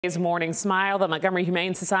Today's Morning Smile, the Montgomery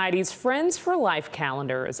Humane Society's Friends for Life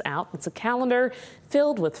calendar is out. It's a calendar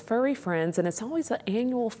filled with furry friends, and it's always an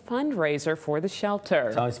annual fundraiser for the shelter.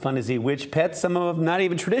 It's always fun to see which pets, some of them not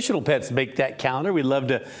even traditional pets, make that calendar. We'd love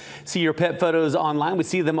to see your pet photos online. We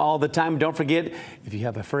see them all the time. Don't forget, if you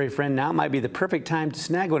have a furry friend now, might be the perfect time to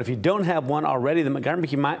snag one. If you don't have one already, the Montgomery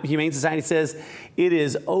Humane Society says it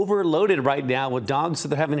is overloaded right now with dogs, so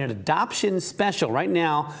they're having an adoption special. Right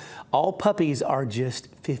now, all puppies are just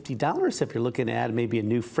 $50. If you're looking to add maybe a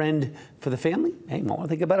new friend for the family, hey, you might want to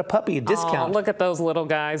think about a puppy, a discount. Oh, look at those little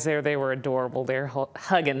guys there. They were adorable. They're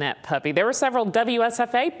hugging that puppy. There were several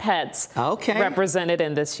WSFA pets represented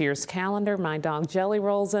in this year's calendar. My dog Jelly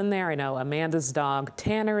Roll's in there. I know Amanda's dog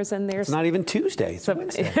Tanner is in there. It's not even Tuesday. It's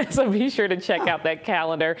Wednesday. So be sure to check out that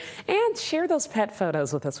calendar and share those pet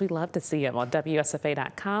photos with us. We'd love to see them on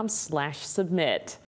WSFA.com/submit.